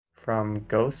From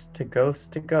ghost to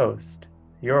ghost to ghost,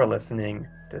 you're listening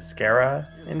to Scara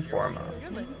Informa. You're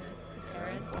listening to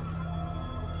Terra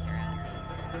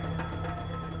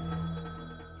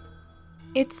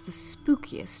It's the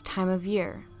spookiest time of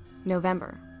year,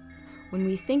 November, when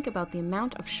we think about the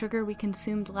amount of sugar we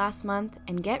consumed last month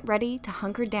and get ready to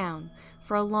hunker down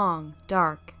for a long,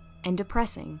 dark, and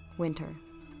depressing winter.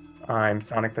 I'm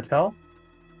Sonic Patel.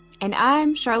 And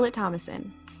I'm Charlotte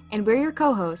Thomason, and we're your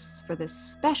co-hosts for this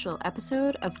special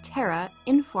episode of Terra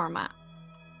Informa.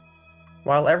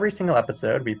 While every single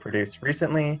episode we produced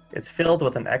recently is filled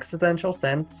with an existential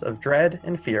sense of dread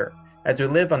and fear as we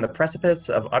live on the precipice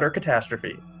of utter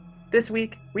catastrophe, this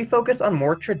week we focus on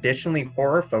more traditionally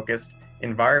horror-focused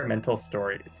environmental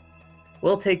stories.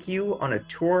 We'll take you on a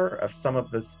tour of some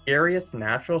of the scariest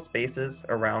natural spaces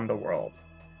around the world,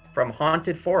 from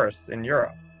haunted forests in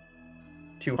Europe,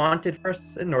 to haunted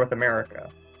forests in North America,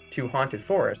 to haunted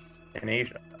forests in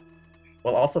Asia.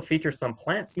 We'll also feature some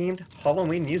plant-themed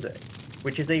Halloween music,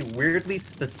 which is a weirdly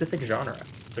specific genre.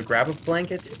 So grab a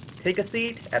blanket, take a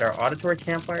seat at our auditory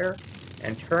campfire,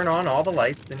 and turn on all the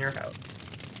lights in your house.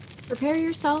 Prepare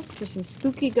yourself for some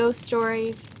spooky ghost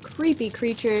stories, creepy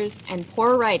creatures, and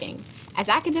poor writing as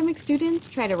academic students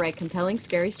try to write compelling,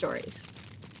 scary stories.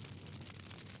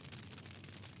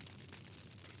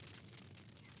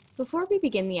 Before we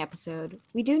begin the episode,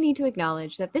 we do need to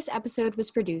acknowledge that this episode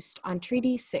was produced on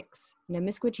Treaty 6,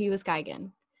 Nemiskwajiwaskagan,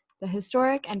 the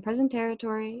historic and present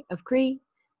territory of Cree,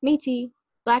 Métis,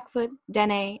 Blackfoot,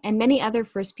 Dene, and many other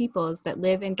First Peoples that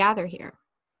live and gather here.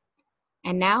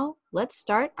 And now, let's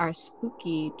start our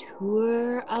spooky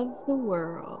tour of the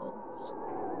world.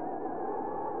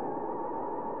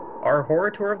 Our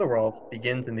horror tour of the world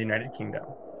begins in the United Kingdom,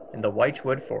 in the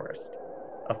Wychwood Forest,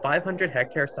 a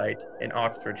 500-hectare site in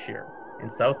Oxfordshire, in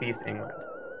southeast England.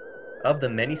 Of the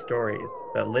many stories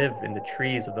that live in the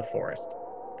trees of the forest,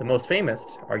 the most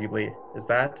famous, arguably, is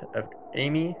that of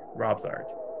Amy Robsart.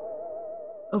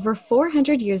 Over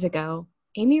 400 years ago,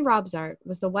 Amy Robsart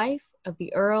was the wife of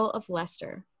the Earl of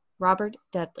Leicester, Robert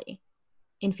Dudley.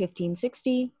 In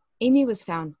 1560, Amy was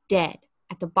found dead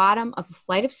at the bottom of a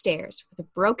flight of stairs with a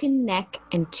broken neck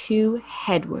and 2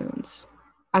 head wounds.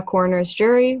 A coroner's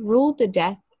jury ruled the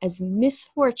death as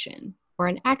misfortune or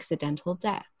an accidental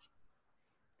death.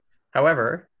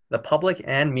 However, the public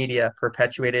and media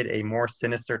perpetuated a more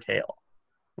sinister tale,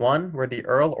 one where the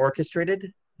Earl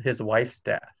orchestrated his wife's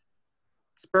death.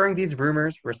 Spurring these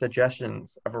rumors were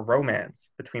suggestions of a romance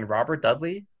between Robert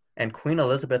Dudley and Queen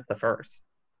Elizabeth I.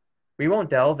 We won't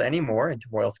delve any more into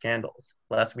royal scandals,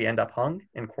 lest we end up hung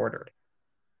and quartered.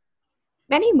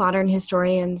 Many modern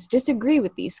historians disagree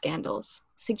with these scandals,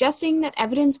 suggesting that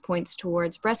evidence points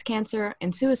towards breast cancer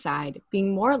and suicide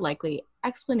being more likely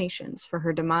explanations for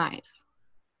her demise.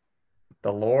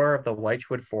 The lore of the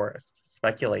Wychwood Forest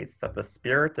speculates that the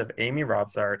spirit of Amy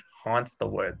Robsart haunts the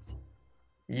woods.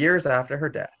 Years after her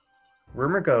death,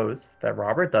 rumor goes that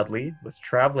Robert Dudley was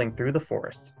traveling through the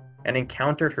forest and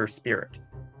encountered her spirit,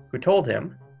 who told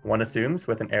him, one assumes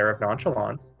with an air of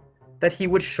nonchalance, that he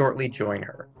would shortly join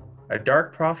her, a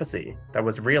dark prophecy that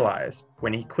was realized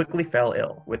when he quickly fell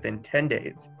ill within 10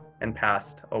 days and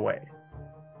passed away.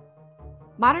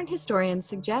 Modern historians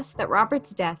suggest that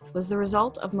Robert's death was the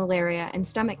result of malaria and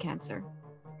stomach cancer.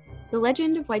 The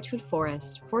legend of Wychwood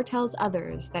Forest foretells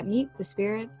others that meet the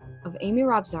spirit of Amy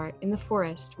Robsart in the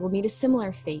forest will meet a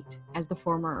similar fate as the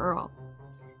former Earl.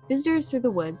 Visitors through the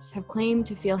woods have claimed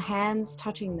to feel hands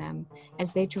touching them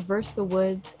as they traverse the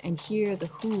woods and hear the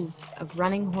hooves of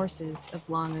running horses of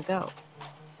long ago.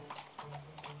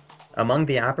 Among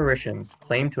the apparitions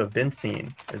claimed to have been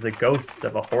seen is a ghost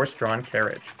of a horse-drawn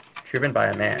carriage, driven by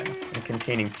a man and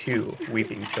containing 2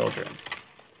 weeping children.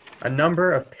 A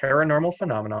number of paranormal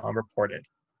phenomena reported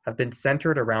have been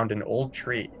centered around an old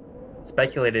tree,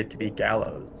 speculated to be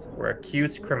gallows, where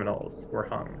accused criminals were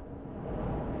hung.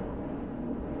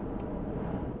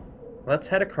 Let's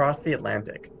head across the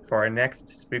Atlantic for our next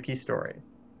spooky story,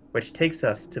 which takes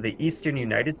us to the eastern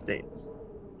United States.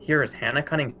 Here is Hannah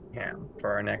Cunningham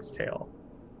for our next tale.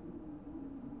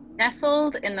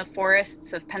 Nestled in the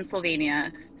forests of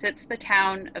Pennsylvania sits the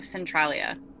town of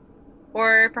Centralia.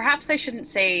 Or perhaps I shouldn't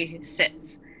say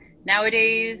sits.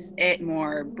 Nowadays, it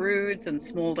more broods and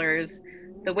smolders,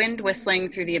 the wind whistling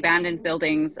through the abandoned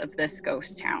buildings of this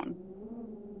ghost town.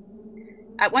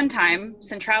 At one time,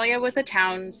 Centralia was a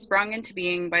town sprung into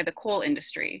being by the coal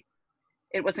industry.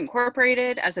 It was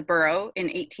incorporated as a borough in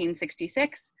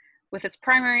 1866, with its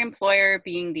primary employer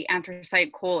being the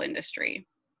anthracite coal industry.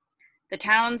 The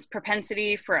town's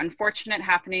propensity for unfortunate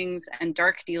happenings and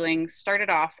dark dealings started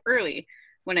off early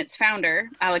when its founder,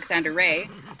 Alexander Ray,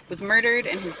 was murdered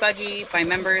in his buggy by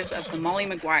members of the Molly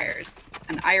Maguires,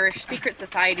 an Irish secret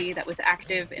society that was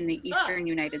active in the eastern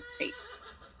United States.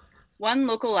 One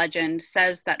local legend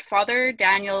says that Father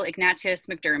Daniel Ignatius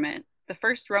McDermott, the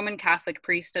first Roman Catholic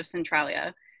priest of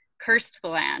Centralia, cursed the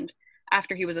land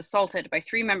after he was assaulted by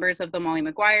 3 members of the Molly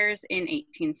Maguires in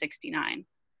 1869.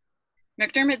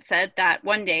 McDermott said that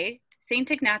one day, St.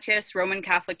 Ignatius Roman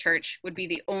Catholic Church would be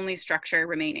the only structure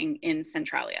remaining in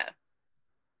Centralia.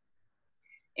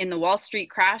 In the Wall Street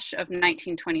crash of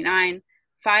 1929,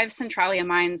 5 Centralia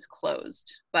mines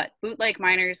closed, but bootleg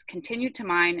miners continued to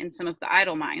mine in some of the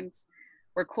idle mines,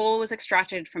 where coal was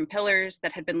extracted from pillars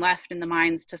that had been left in the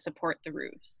mines to support the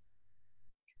roofs.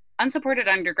 Unsupported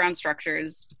underground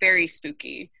structures, very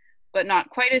spooky, but not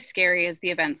quite as scary as the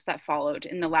events that followed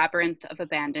in the labyrinth of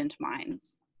abandoned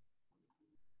mines.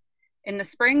 In the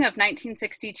spring of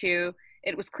 1962,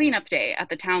 it was cleanup day at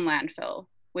the town landfill,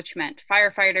 which meant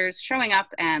firefighters showing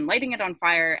up and lighting it on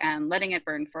fire and letting it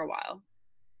burn for a while.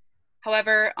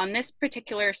 However, on this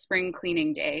particular spring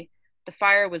cleaning day, the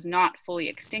fire was not fully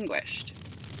extinguished.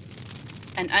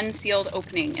 An unsealed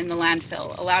opening in the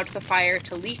landfill allowed the fire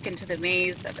to leak into the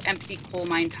maze of empty coal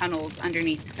mine tunnels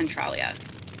underneath Centralia.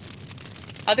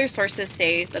 Other sources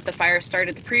say that the fire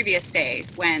started the previous day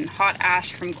when hot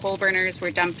ash from coal burners were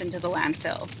dumped into the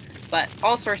landfill, but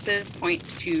all sources point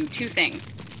to 2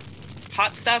 things: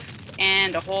 hot stuff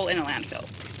and a hole in a landfill.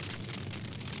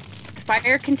 The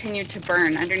fire continued to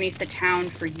burn underneath the town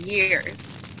for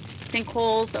years.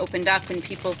 Sinkholes opened up in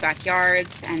people's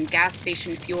backyards, and gas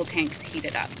station fuel tanks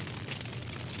heated up.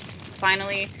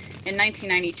 Finally, in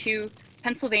 1992,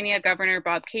 Pennsylvania Governor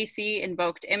Bob Casey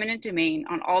invoked eminent domain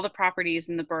on all the properties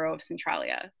in the borough of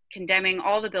Centralia, condemning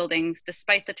all the buildings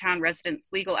despite the town residents'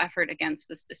 legal effort against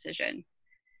this decision.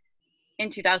 In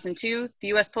 2002, the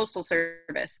U.S. Postal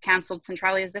Service canceled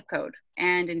Centralia's zip code,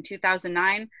 and in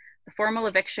 2009, the formal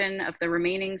eviction of the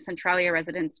remaining Centralia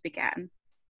residents began.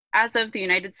 As of the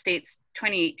United States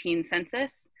 2018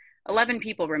 census, 11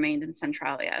 people remained in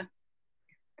Centralia.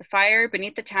 The fire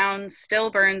beneath the town still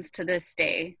burns to this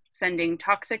day, sending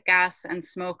toxic gas and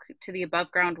smoke to the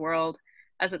above-ground world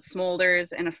as it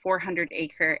smolders in a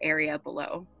 400-acre area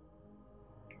below.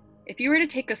 If you were to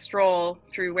take a stroll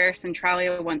through where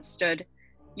Centralia once stood,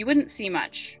 you wouldn't see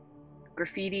much.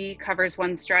 Graffiti covers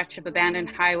one stretch of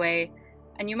abandoned highway,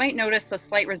 and you might notice a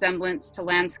slight resemblance to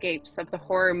landscapes of the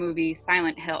horror movie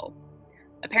Silent Hill.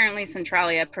 Apparently,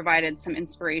 Centralia provided some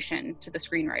inspiration to the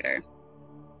screenwriter.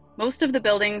 Most of the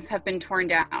buildings have been torn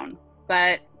down,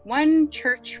 but one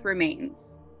church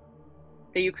remains.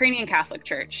 The Ukrainian Catholic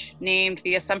Church, named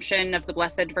the Assumption of the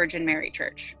Blessed Virgin Mary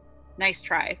Church. Nice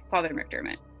try, Father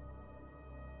McDermott.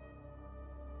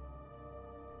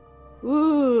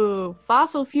 Ooh,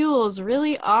 fossil fuels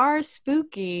really are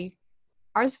spooky.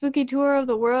 Our spooky tour of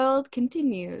the world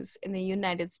continues in the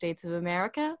United States of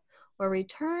America, where we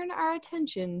turn our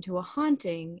attention to a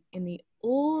haunting in the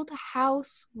Old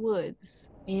House Woods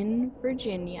in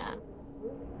Virginia.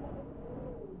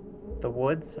 The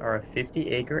woods are a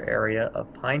 50-acre area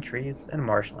of pine trees and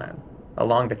marshland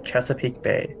along the Chesapeake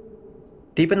Bay.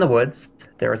 Deep in the woods,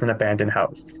 there is an abandoned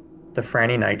house, the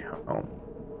Franny Knight home.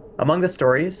 Among the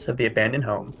stories of the abandoned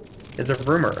home is a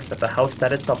rumor that the house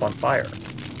set itself on fire,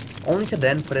 only to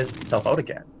then put itself out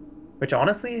again, which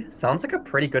honestly sounds like a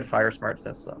pretty good fire smart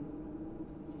system.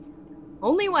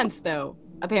 Only once, though,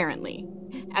 apparently,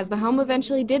 as the home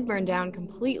eventually did burn down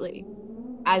completely.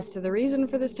 As to the reason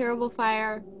for this terrible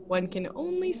fire, one can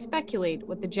only speculate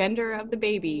what the gender of the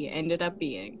baby ended up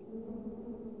being.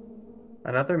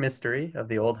 Another mystery of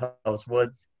the Old House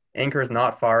Woods anchors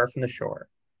not far from the shore.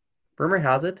 Rumor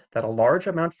has it that a large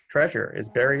amount of treasure is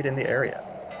buried in the area,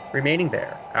 remaining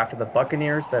there after the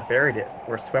buccaneers that buried it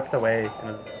were swept away in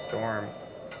a storm.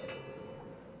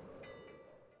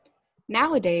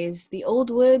 Nowadays, the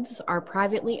old woods are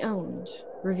privately owned,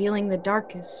 revealing the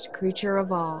darkest creature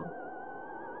of all,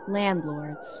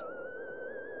 landlords.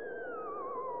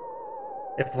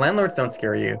 If landlords don't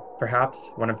scare you,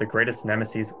 perhaps one of the greatest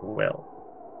nemesis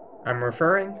will. I'm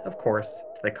referring, of course,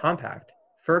 to the compact,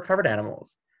 fur-covered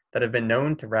animals that have been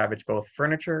known to ravage both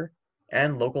furniture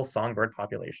and local songbird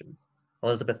populations.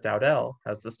 Elizabeth Dowdell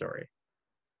has the story.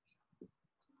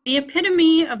 The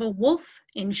epitome of a wolf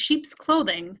in sheep's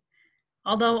clothing,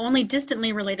 although only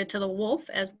distantly related to the wolf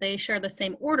as they share the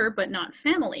same order but not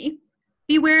family.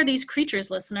 Beware these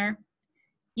creatures, listener.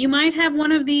 You might have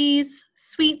one of these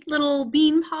sweet little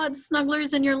bean pod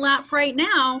snugglers in your lap right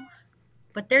now,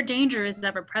 but their danger is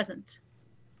ever present.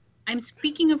 I'm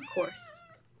speaking, of course,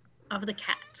 of the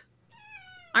cat.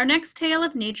 Our next tale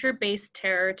of nature-based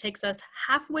terror takes us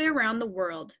halfway around the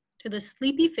world to the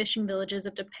sleepy fishing villages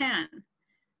of Japan,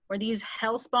 where these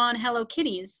hellspawn Hello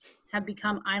Kitties have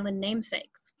become island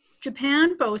namesakes.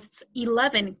 Japan boasts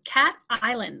 11 cat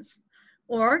islands,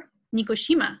 or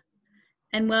Nikoshima,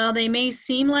 and while they may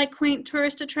seem like quaint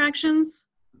tourist attractions,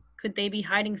 could they be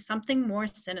hiding something more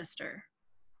sinister?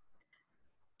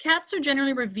 Cats are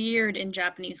generally revered in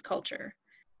Japanese culture,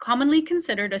 commonly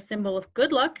considered a symbol of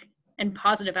good luck and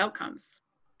positive outcomes.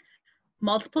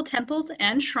 Multiple temples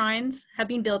and shrines have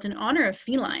been built in honor of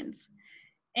felines,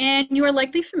 and you are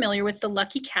likely familiar with the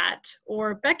lucky cat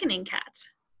or beckoning cat,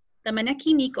 the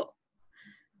Maneki Niko.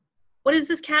 What is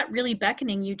this cat really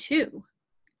beckoning you to?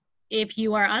 If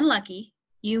you are unlucky,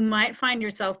 you might find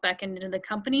yourself beckoned into the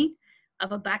company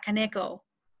of a bakaneko,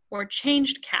 or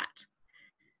changed cat,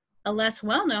 a less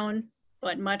well-known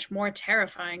but much more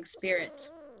terrifying spirit.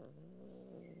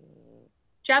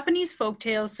 Japanese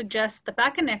folktales suggest the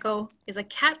bakaneko is a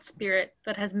cat spirit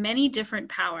that has many different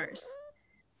powers.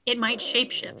 It might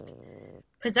shapeshift,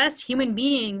 possess human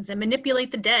beings, and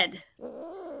manipulate the dead.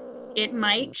 It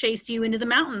might chase you into the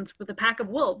mountains with a pack of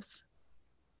wolves.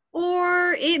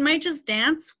 Or it might just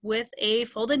dance with a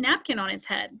folded napkin on its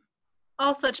head.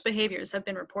 All such behaviors have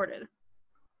been reported.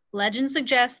 Legend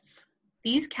suggests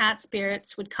these cat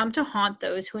spirits would come to haunt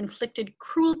those who inflicted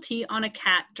cruelty on a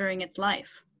cat during its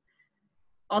life.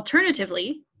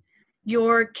 Alternatively,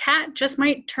 your cat just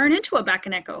might turn into a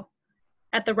bakaneko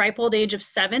at the ripe old age of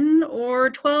 7 or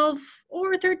 12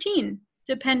 or 13,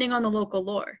 depending on the local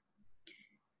lore.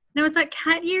 Now, is that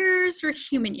cat years or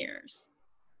human years?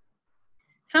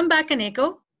 Some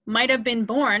bakaneko might have been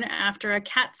born after a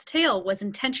cat's tail was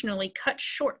intentionally cut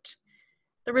short,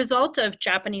 the result of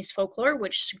Japanese folklore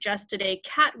which suggested a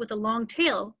cat with a long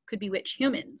tail could bewitch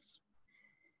humans.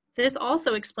 This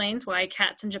also explains why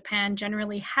cats in Japan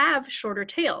generally have shorter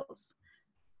tails,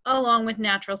 along with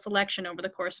natural selection over the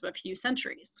course of a few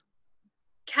centuries.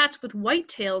 Cats with white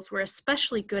tails were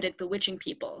especially good at bewitching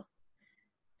people.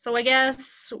 So I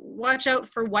guess watch out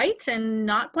for white and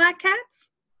not black cats?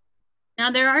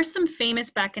 Now there are some famous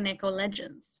bakaneko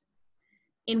legends.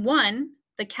 In one,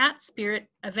 the cat spirit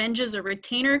avenges a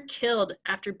retainer killed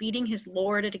after beating his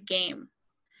lord at a game.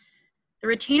 The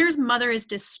retainer's mother is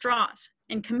distraught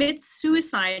and commits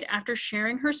suicide after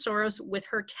sharing her sorrows with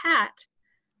her cat,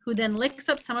 who then licks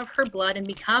up some of her blood and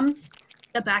becomes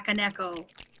the bakaneko.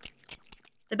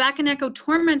 The bakaneko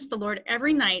torments the lord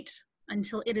every night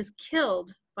until it is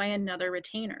killed by another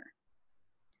retainer.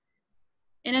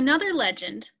 In another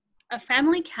legend, a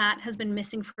family cat has been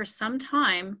missing for some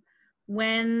time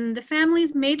when the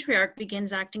family's matriarch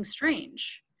begins acting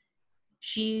strange.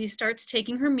 She starts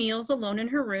taking her meals alone in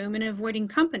her room and avoiding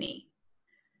company.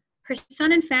 Her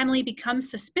son and family become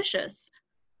suspicious,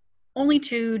 only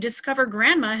to discover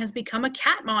grandma has become a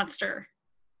cat monster.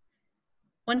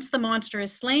 Once the monster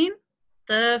is slain,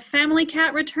 the family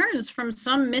cat returns from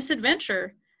some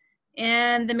misadventure,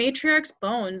 and the matriarch's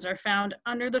bones are found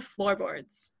under the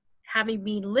floorboards, having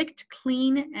been licked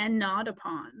clean and gnawed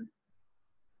upon.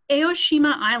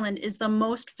 Aoshima Island is the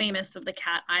most famous of the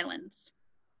cat islands.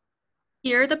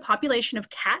 Here, the population of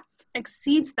cats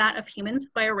exceeds that of humans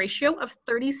by a ratio of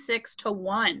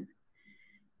 36-1.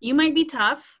 You might be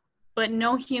tough, but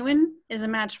no human is a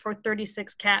match for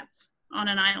 36 cats on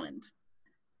an island.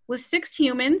 With 6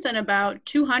 humans and about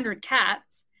 200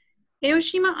 cats,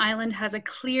 Aoshima Island has a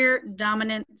clear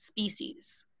dominant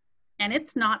species, and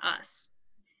it's not us.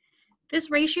 This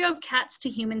ratio of cats to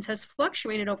humans has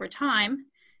fluctuated over time,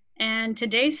 and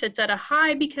today sits at a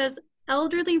high because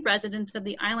elderly residents of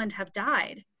the island have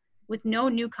died, with no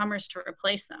newcomers to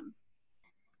replace them.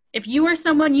 If you or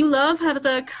someone you love has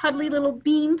a cuddly little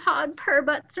bean pod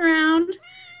purr-butts around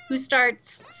who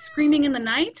starts screaming in the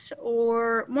night,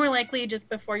 or more likely just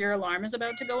before your alarm is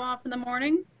about to go off in the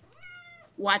morning,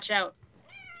 watch out.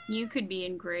 You could be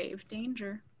in grave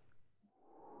danger.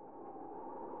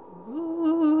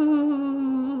 Ooh.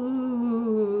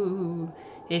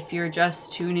 If you're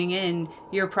just tuning in,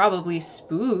 you're probably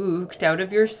spooked out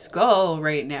of your skull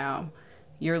right now.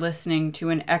 You're listening to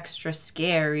an extra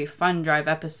scary Fun Drive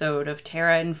episode of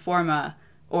Terra Informa,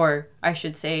 or I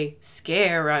should say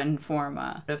Scara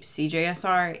Informa, of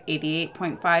CJSR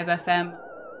 88.5 FM.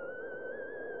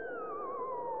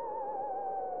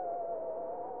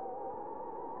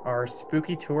 Our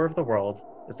spooky tour of the world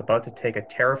is about to take a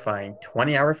terrifying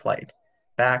 20-hour flight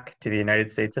back to the United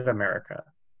States of America,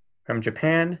 from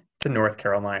Japan to North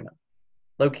Carolina,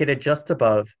 located just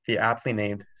above the aptly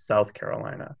named South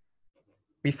Carolina.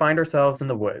 We find ourselves in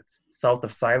the woods south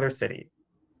of Siler City,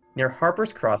 near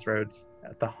Harper's Crossroads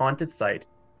at the haunted site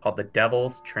called the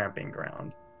Devil's Tramping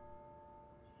Ground.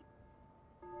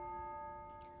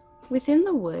 Within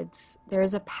the woods, there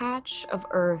is a patch of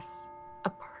earth, a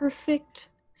perfect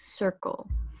circle,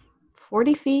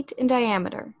 40 feet in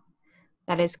diameter,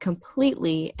 that is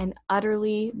completely and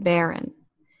utterly barren.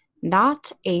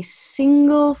 Not a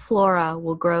single flora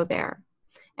will grow there,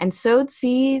 and sowed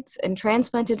seeds and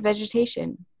transplanted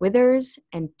vegetation withers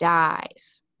and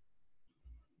dies.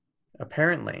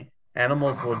 Apparently,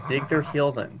 animals will dig their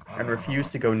heels in and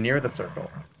refuse to go near the circle,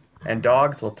 and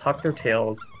dogs will tuck their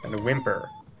tails and whimper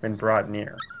when brought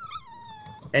near.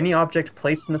 Any object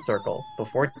placed in the circle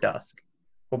before dusk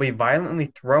will be violently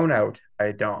thrown out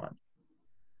by dawn.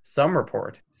 Some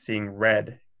report seeing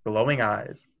red, glowing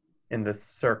eyes in the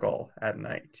circle at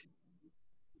night.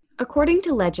 According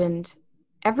to legend,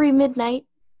 every midnight,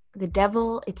 the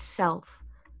devil itself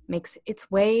makes its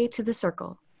way to the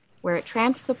circle, where it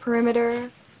tramps the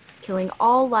perimeter, killing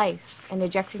all life and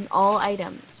ejecting all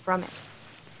items from it.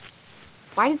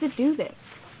 Why does it do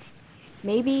this?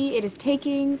 Maybe it is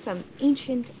taking some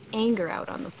ancient anger out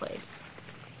on the place.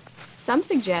 Some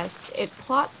suggest it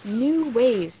plots new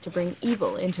ways to bring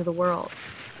evil into the world.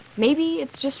 Maybe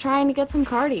it's just trying to get some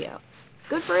cardio.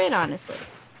 Good for it, honestly.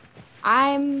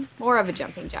 I'm more of a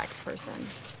jumping jacks person.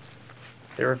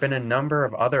 There have been a number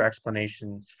of other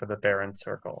explanations for the barren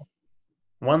circle.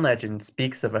 One legend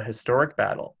speaks of a historic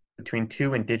battle between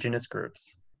two indigenous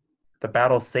groups. The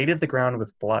battle sated the ground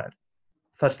with blood,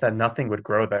 such that nothing would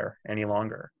grow there any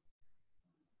longer.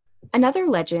 Another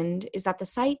legend is that the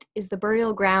site is the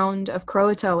burial ground of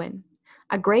Croatoan,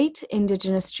 a great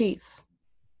indigenous chief.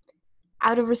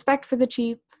 Out of respect for the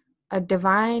chief, a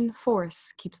divine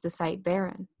force keeps the site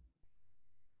barren.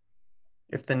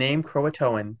 If the name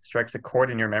Croatoan strikes a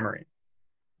chord in your memory,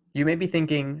 you may be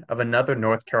thinking of another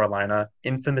North Carolina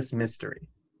infamous mystery,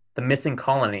 the missing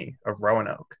colony of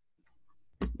Roanoke.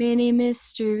 Mini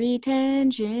mystery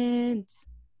tangent.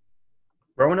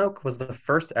 Roanoke was the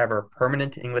first ever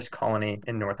permanent English colony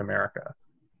in North America.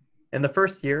 In the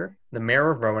first year, the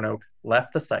mayor of Roanoke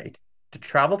left the site to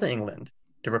travel to England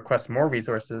to request more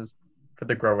resources for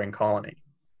the growing colony.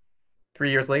 3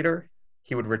 years later,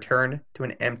 he would return to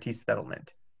an empty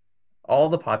settlement. All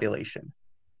the population,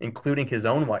 including his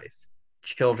own wife,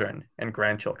 children, and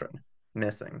grandchildren,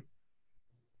 missing.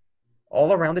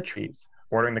 All around the trees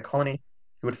bordering the colony,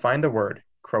 you would find the word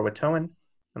Croatoan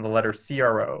and the letter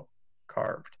CRO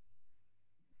carved.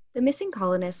 The missing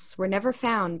colonists were never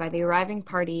found by the arriving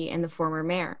party and the former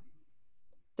mayor.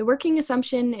 The working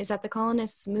assumption is that the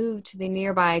colonists moved to the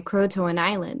nearby Croatoan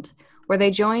Island, where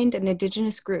they joined an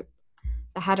indigenous group,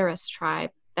 the Hatteras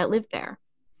tribe, that lived there.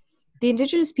 The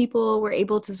indigenous people were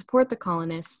able to support the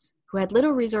colonists, who had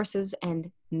little resources and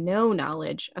no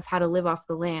knowledge of how to live off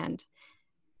the land,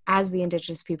 as the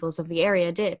indigenous peoples of the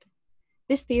area did.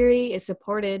 This theory is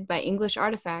supported by English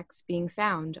artifacts being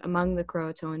found among the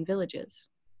Croatoan villages.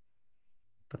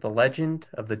 But the legend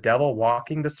of the devil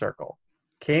walking the circle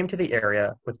came to the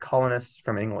area with colonists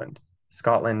from England,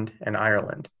 Scotland, and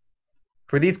Ireland.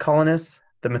 For these colonists,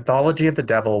 the mythology of the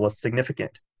devil was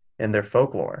significant in their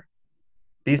folklore.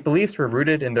 These beliefs were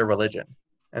rooted in their religion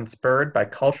and spurred by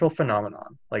cultural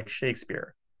phenomenon like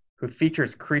Shakespeare, who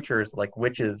features creatures like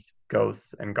witches,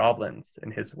 ghosts, and goblins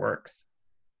in his works.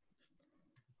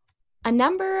 A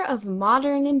number of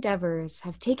modern endeavors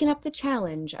have taken up the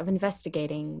challenge of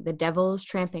investigating the Devil's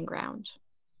Tramping Ground.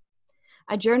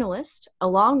 A journalist,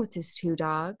 along with his 2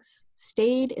 dogs,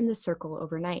 stayed in the circle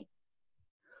overnight.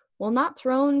 While not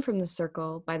thrown from the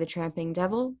circle by the tramping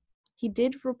devil, he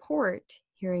did report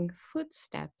hearing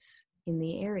footsteps in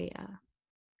the area.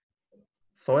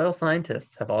 Soil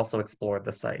scientists have also explored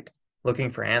the site,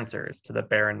 looking for answers to the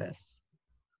barrenness.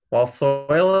 While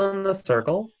soil in the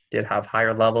circle did have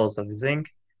higher levels of zinc,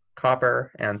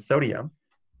 copper, and sodium,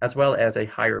 as well as a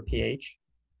higher pH,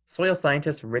 soil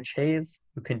scientist Rich Hayes,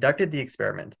 who conducted the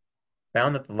experiment,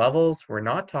 found that the levels were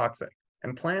not toxic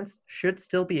and plants should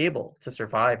still be able to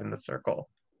survive in the circle.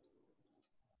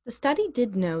 The study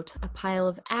did note a pile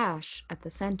of ash at the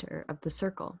center of the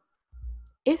circle.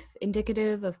 If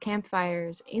indicative of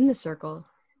campfires in the circle,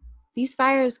 these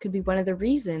fires could be one of the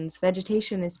reasons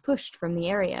vegetation is pushed from the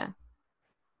area.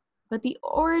 But the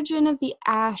origin of the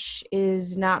ash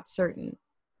is not certain.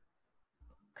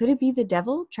 Could it be the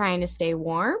devil trying to stay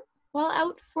warm while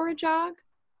out for a jog?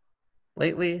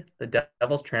 Lately, the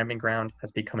Devil's Tramping Ground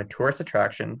has become a tourist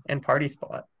attraction and party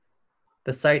spot.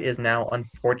 The site is now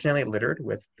unfortunately littered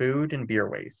with food and beer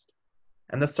waste,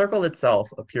 and the circle itself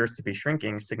appears to be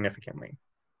shrinking significantly.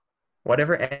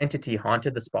 Whatever entity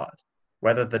haunted the spot,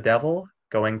 whether the devil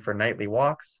going for nightly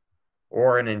walks,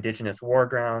 or an indigenous war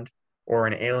ground, or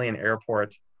an alien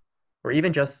airport, or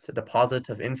even just a deposit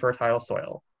of infertile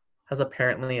soil, has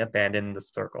apparently abandoned the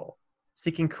circle,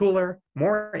 seeking cooler,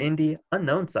 more indie,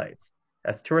 unknown sights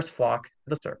as tourists flock to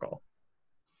the circle.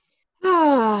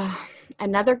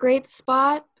 Another great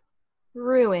spot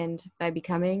ruined by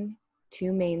becoming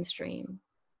too mainstream.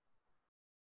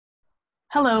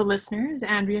 Hello, listeners.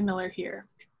 Andrea Miller here.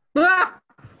 Ah!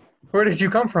 Where did you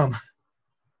come from?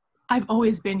 I've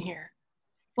always been here.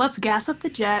 Let's gas up the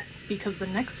jet because the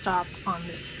next stop on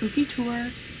this spooky tour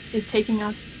is taking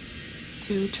us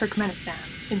to Turkmenistan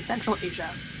in Central Asia.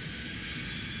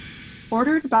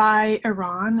 Bordered by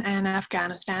Iran and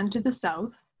Afghanistan to the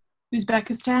south,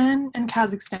 Uzbekistan and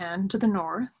Kazakhstan to the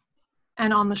north,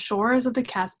 and on the shores of the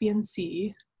Caspian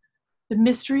Sea, the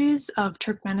mysteries of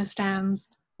Turkmenistan's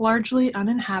largely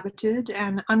uninhabited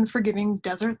and unforgiving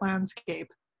desert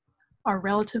landscape are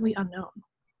relatively unknown.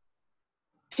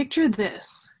 Picture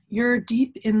this. You're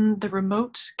deep in the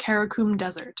remote Karakum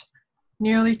Desert,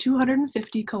 nearly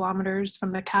 250 kilometers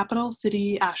from the capital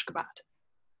city Ashgabat.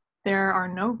 There are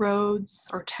no roads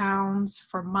or towns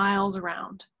for miles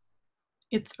around.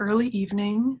 It's early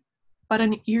evening, but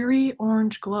an eerie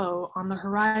orange glow on the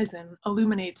horizon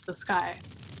illuminates the sky.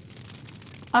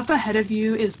 Up ahead of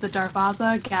you is the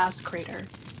Darvaza gas crater,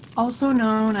 also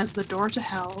known as the Door to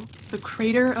Hell, the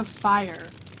Crater of Fire,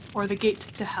 or the Gate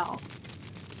to Hell.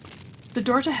 The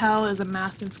Door to Hell is a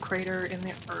massive crater in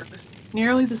the earth,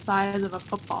 nearly the size of a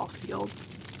football field,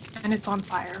 and it's on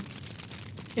fire.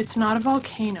 It's not a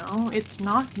volcano, it's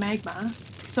not magma,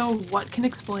 so what can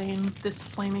explain this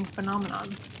flaming phenomenon?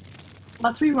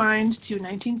 Let's rewind to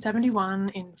 1971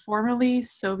 in formerly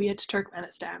Soviet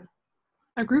Turkmenistan.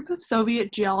 A group of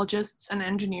Soviet geologists and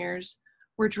engineers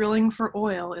were drilling for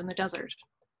oil in the desert.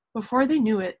 Before they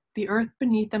knew it, the earth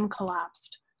beneath them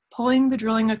collapsed, pulling the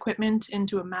drilling equipment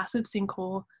into a massive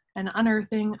sinkhole and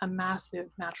unearthing a massive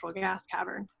natural gas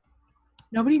cavern.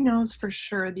 Nobody knows for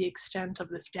sure the extent of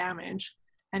this damage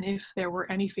and if there were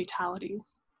any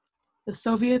fatalities. The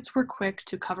Soviets were quick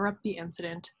to cover up the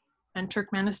incident, and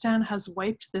Turkmenistan has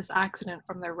wiped this accident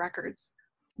from their records,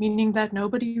 meaning that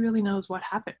nobody really knows what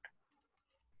happened.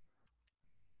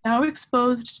 Now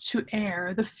exposed to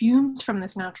air, the fumes from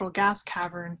this natural gas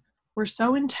cavern were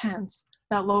so intense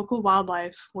that local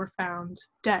wildlife were found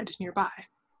dead nearby.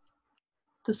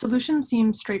 The solution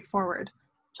seemed straightforward: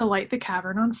 to light the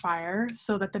cavern on fire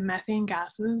so that the methane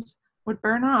gases would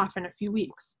burn off in a few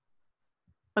weeks.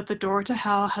 But the Door to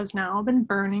Hell has now been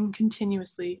burning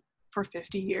continuously for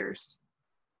 50 years.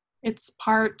 It's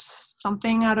part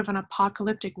something out of an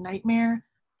apocalyptic nightmare,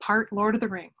 part Lord of the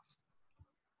Rings.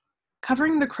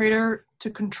 Covering the crater to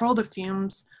control the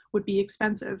fumes would be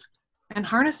expensive, and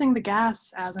harnessing the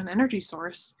gas as an energy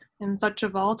source in such a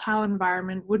volatile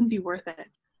environment wouldn't be worth it,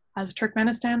 as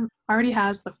Turkmenistan already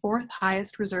has the 4th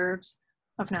highest reserves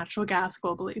of natural gas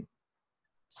globally.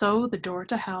 So the Door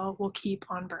to Hell will keep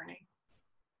on burning.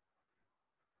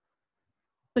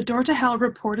 The Door to Hell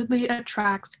reportedly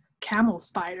attracts camel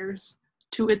spiders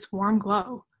to its warm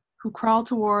glow, who crawl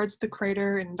towards the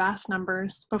crater in vast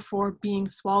numbers before being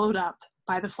swallowed up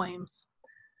by the flames.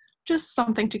 Just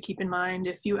something to keep in mind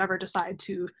if you ever decide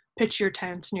to pitch your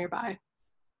tent nearby.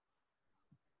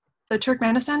 The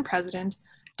Turkmenistan president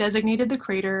designated the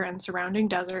crater and surrounding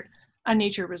desert a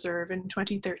nature reserve in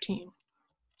 2013.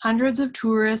 Hundreds of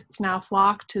tourists now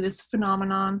flock to this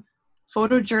phenomenon,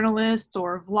 photojournalists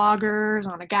or vloggers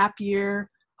on a gap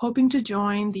year, hoping to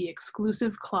join the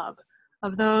exclusive club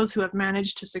of those who have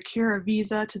managed to secure a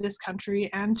visa to this country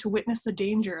and to witness the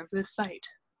danger of this site.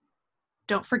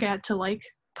 Don't forget to like,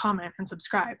 comment, and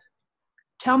subscribe.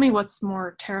 Tell me what's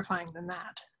more terrifying than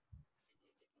that.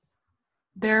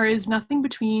 There is nothing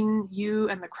between you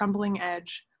and the crumbling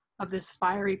edge of this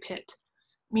fiery pit,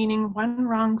 meaning one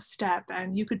wrong step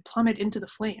and you could plummet into the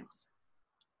flames.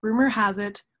 Rumor has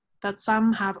it that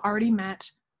some have already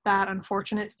met that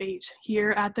unfortunate fate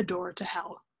here at the Door to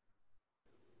Hell.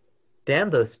 Damn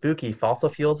those spooky fossil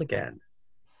fuels again.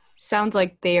 Sounds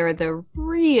like they are the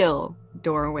real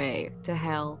doorway to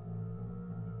hell.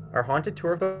 Our haunted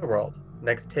tour of the world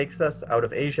next takes us out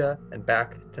of Asia and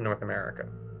back to North America.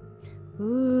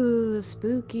 Ooh,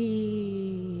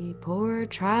 spooky. Poor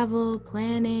travel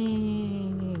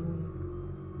planning.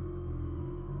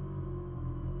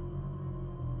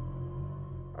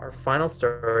 Our final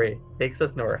story takes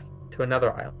us north to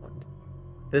another island.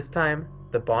 This time,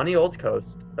 the bonny old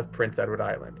coast of Prince Edward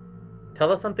Island.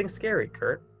 Tell us something scary,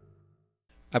 Kurt.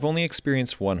 I've only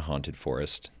experienced one haunted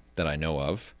forest that I know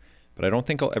of, but I don't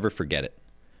think I'll ever forget it.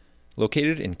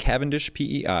 Located in Cavendish,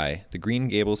 PEI, the Green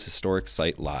Gables Historic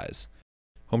Site lies,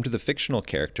 home to the fictional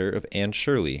character of Anne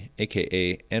Shirley,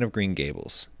 aka Anne of Green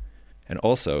Gables, and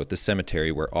also the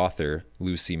cemetery where author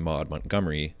Lucy Maud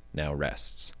Montgomery now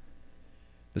rests.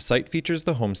 The site features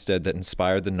the homestead that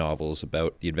inspired the novels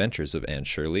about the adventures of Anne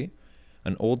Shirley,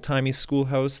 an old-timey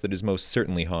schoolhouse that is most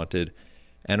certainly haunted,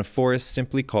 and a forest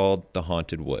simply called the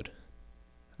Haunted Wood.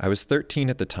 I was 13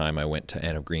 at the time I went to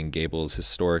Anne of Green Gables'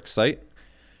 historic site.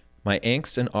 My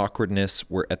angst and awkwardness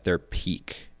were at their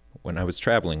peak when I was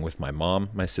traveling with my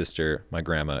mom, my sister, my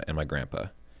grandma, and my grandpa.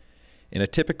 In a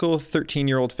typical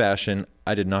 13-year-old fashion,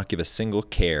 I did not give a single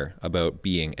care about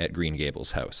being at Green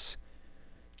Gables house.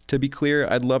 To be clear,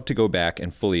 I'd love to go back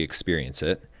and fully experience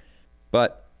it,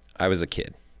 but I was a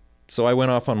kid. So I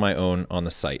went off on my own on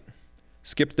the site,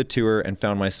 skipped the tour, and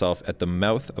found myself at the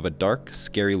mouth of a dark,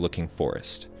 scary-looking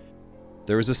forest.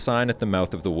 There was a sign at the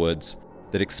mouth of the woods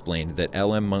that explained that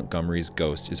L.M. Montgomery's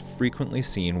ghost is frequently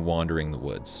seen wandering the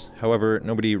woods. However,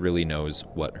 nobody really knows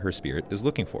what her spirit is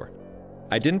looking for.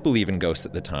 I didn't believe in ghosts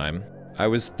at the time. I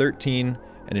was 13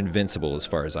 and invincible as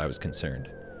far as I was concerned.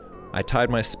 I tied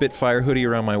my Spitfire hoodie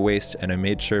around my waist, and I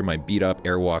made sure my beat-up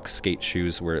Airwalk skate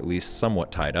shoes were at least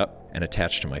somewhat tied up and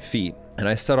attached to my feet, and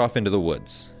I set off into the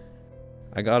woods.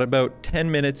 I got about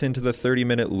 10 minutes into the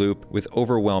 30-minute loop with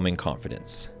overwhelming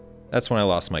confidence. That's when I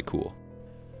lost my cool.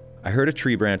 I heard a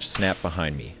tree branch snap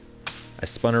behind me. I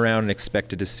spun around and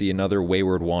expected to see another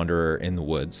wayward wanderer in the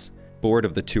woods, bored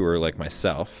of the tour like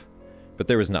myself, but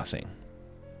there was nothing.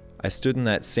 I stood in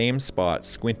that same spot,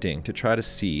 squinting to try to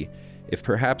see if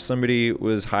perhaps somebody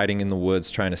was hiding in the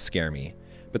woods trying to scare me,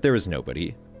 but there was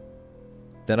nobody.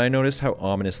 Then I noticed how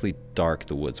ominously dark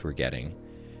the woods were getting,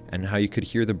 and how you could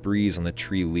hear the breeze on the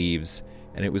tree leaves,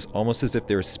 and it was almost as if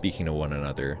they were speaking to one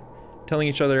another, telling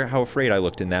each other how afraid I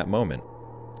looked in that moment.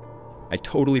 I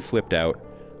totally flipped out,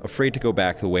 afraid to go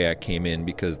back the way I came in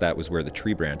because that was where the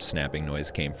tree branch snapping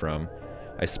noise came from.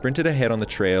 I sprinted ahead on the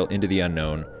trail into the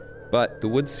unknown, but the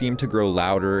woods seemed to grow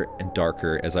louder and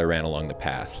darker as I ran along the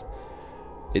path.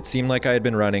 It seemed like I had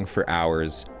been running for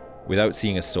hours without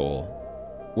seeing a soul,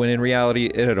 when in reality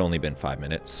it had only been 5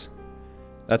 minutes.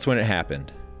 That's when it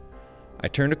happened. I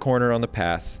turned a corner on the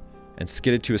path and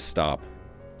skidded to a stop.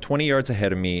 20 yards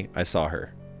ahead of me, I saw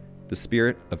her, the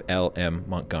spirit of L.M.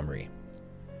 Montgomery.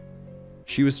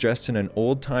 She was dressed in an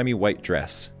old-timey white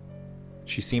dress.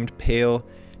 She seemed pale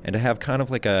and to have kind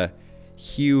of like a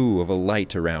hue of a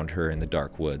light around her in the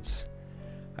dark woods.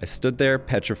 I stood there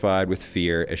petrified with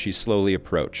fear as she slowly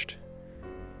approached.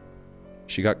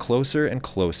 She got closer and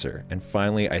closer, and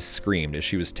finally I screamed as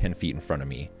she was 10 feet in front of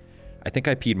me. I think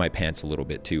I peed my pants a little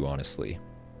bit too, honestly.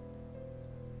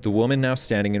 The woman now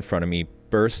standing in front of me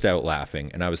burst out laughing,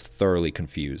 and I was thoroughly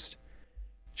confused.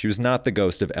 She was not the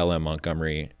ghost of L.M.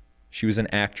 Montgomery. She was an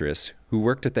actress who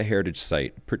worked at the Heritage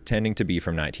Site, pretending to be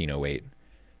from 1908.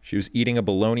 She was eating a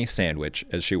bologna sandwich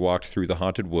as she walked through the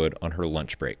haunted wood on her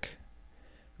lunch break.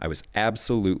 I was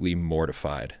absolutely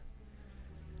mortified.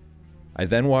 I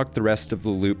then walked the rest of the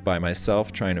loop by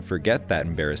myself, trying to forget that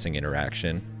embarrassing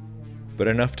interaction, but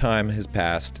enough time has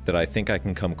passed that I think I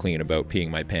can come clean about peeing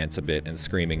my pants a bit and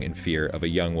screaming in fear of a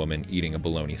young woman eating a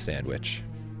bologna sandwich.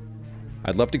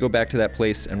 I'd love to go back to that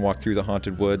place and walk through the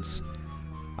haunted woods.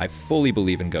 I fully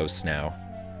believe in ghosts now,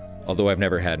 although I've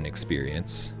never had an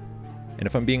experience. And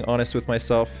if I'm being honest with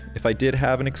myself, if I did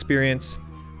have an experience,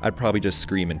 I'd probably just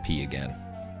scream and pee again.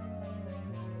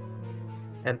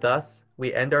 And thus,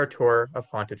 we end our tour of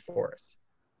haunted forests.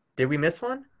 Did we miss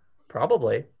one?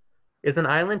 Probably. Is an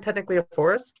island technically a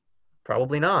forest?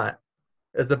 Probably not.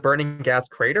 Is a burning gas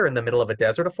crater in the middle of a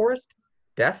desert a forest?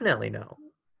 Definitely no.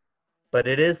 But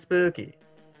it is spooky.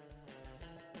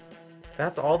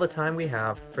 That's all the time we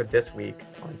have for this week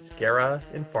on Scara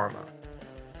Informa.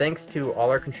 Thanks to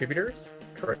all our contributors,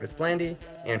 Curtis Blandy,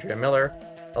 Andrea Miller,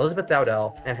 Elizabeth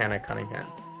Dowdell, and Hannah Cunningham.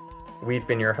 We've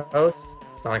been your hosts,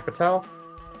 Sonic Patel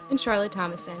and Charlotte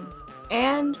Thomason.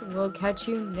 And we'll catch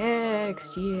you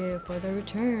next year for the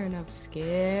return of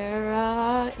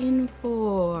Scara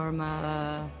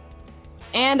Informa.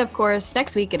 And of course,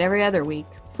 next week and every other week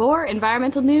for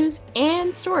environmental news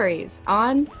and stories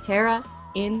on Terra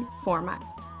Informa.